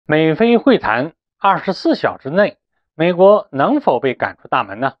美菲会谈24小时内，美国能否被赶出大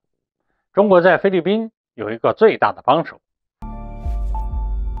门呢？中国在菲律宾有一个最大的帮手。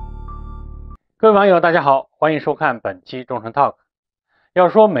各位网友大家好，欢迎收看本期中诚 Talk。 要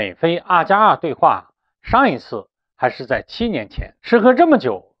说美菲2+2对话，上一次还是在7年前，时隔这么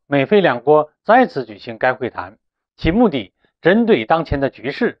久，美菲两国再次举行该会谈，其目的针对当前的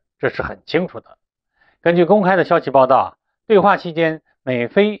局势，这是很清楚的。根据公开的消息报道，对话期间美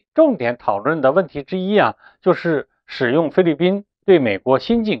菲重点讨论的问题之一就是使用菲律宾对美国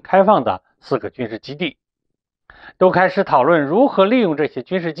新近开放的4个军事基地，都开始讨论如何利用这些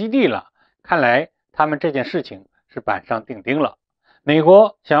军事基地了。看来他们这件事情是板上钉钉了。美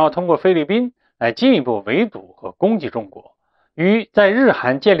国想要通过菲律宾来进一步围堵和攻击中国，与在日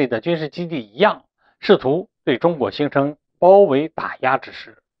韩建立的军事基地一样，试图对中国形成包围打压之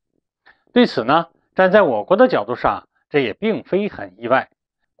势。对此呢，站在我国的角度上，这也并非很意外。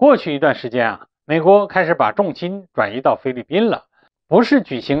过去一段时间美国开始把重心转移到菲律宾了，不是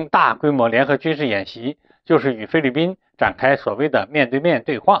举行大规模联合军事演习，就是与菲律宾展开所谓的面对面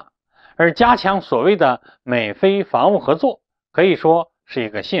对话，而加强所谓的美菲防务合作，可以说是一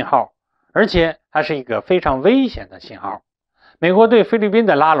个信号，而且还是一个非常危险的信号。美国对菲律宾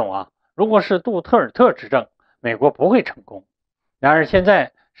的拉拢如果是杜特尔特执政，美国不会成功。然而现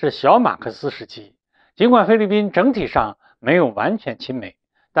在是小马克思时期，尽管菲律宾整体上没有完全亲美，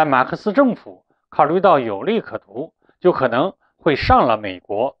但马克思政府考虑到有利可图，就可能会上了美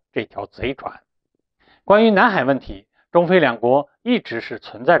国这条贼船。关于南海问题，中菲两国一直是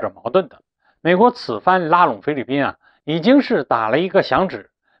存在着矛盾的。美国此番拉拢菲律宾已经是打了一个响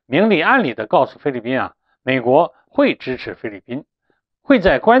指，明里暗里的告诉菲律宾美国会支持菲律宾，会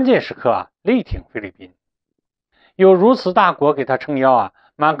在关键时刻力挺菲律宾。有如此大国给他撑腰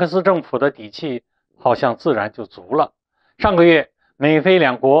马克思政府的底气好像自然就足了。上个月美菲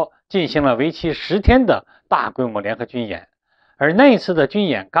两国进行了为期10天的大规模联合军演，而那一次的军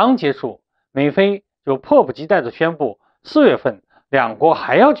演刚结束，美菲就迫不及待地宣布4月份两国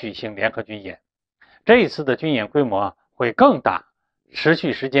还要举行联合军演。这一次的军演规模会更大，持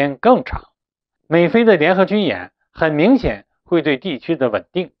续时间更长。美菲的联合军演很明显会对地区的稳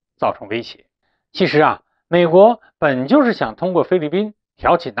定造成威胁。其实美国本就是想通过菲律宾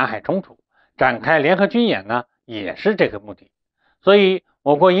挑起南海冲突，展开联合军演呢，也是这个目的。所以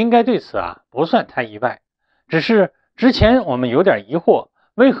我国应该对此不算太意外。只是之前我们有点疑惑，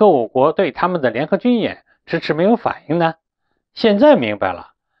为何我国对他们的联合军演迟迟没有反应呢？现在明白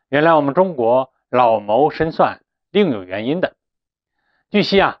了，原来我们中国老谋深算，另有原因的。据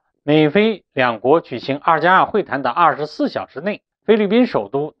悉美菲两国举行2+2会谈的24小时内，菲律宾首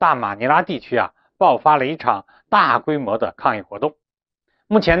都大马尼拉地区爆发了一场大规模的抗议活动。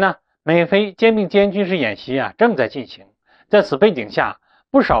目前呢，美菲肩并肩军事演习正在进行。在此背景下，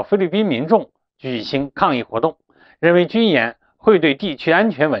不少菲律宾民众举行抗议活动，认为军演会对地区安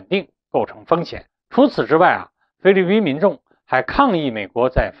全稳定构成风险。除此之外菲律宾民众还抗议美国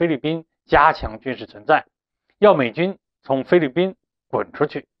在菲律宾加强军事存在，要美军从菲律宾滚出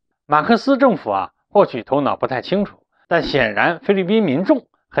去。马克思政府或许头脑不太清楚，但显然菲律宾民众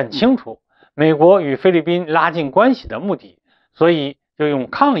很清楚美国与菲律宾拉近关系的目的，所以就用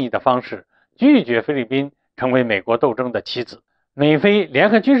抗议的方式拒绝菲律宾成为美国斗争的棋子。美菲联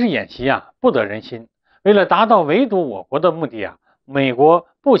合军事演习不得人心，为了达到围堵我国的目的美国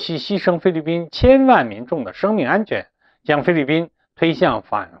不惜牺牲菲律宾千万民众的生命安全，将菲律宾推向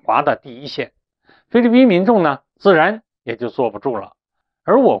反华的第一线。菲律宾民众呢，自然也就坐不住了。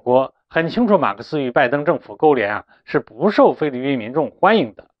而我国很清楚，马克思与拜登政府勾连是不受菲律宾民众欢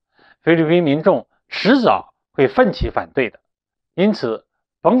迎的，菲律宾民众迟早会奋起反对的。因此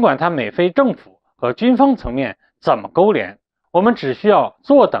甭管他美菲政府和军方层面怎么勾连，我们只需要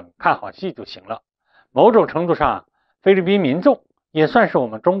坐等看好戏就行了。某种程度上菲律宾民众也算是我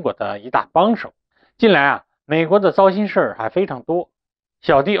们中国的一大帮手。近来美国的糟心事还非常多，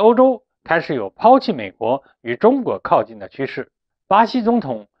小弟欧洲开始有抛弃美国与中国靠近的趋势，巴西总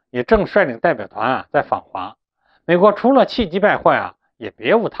统也正率领代表团在访华。美国除了气急败坏也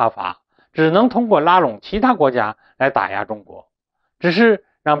别无他法，只能通过拉拢其他国家来打压中国。只是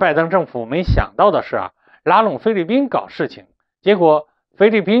让拜登政府没想到的是拉拢菲律宾搞事情，结果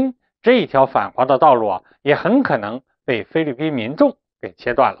菲律宾这一条反华的道路也很可能被菲律宾民众给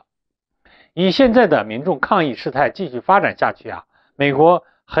切断了。以现在的民众抗议事态继续发展下去美国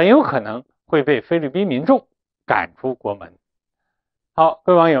很有可能会被菲律宾民众赶出国门。好，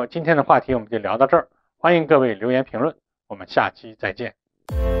各位网友，今天的话题我们就聊到这儿，欢迎各位留言评论，我们下期再见。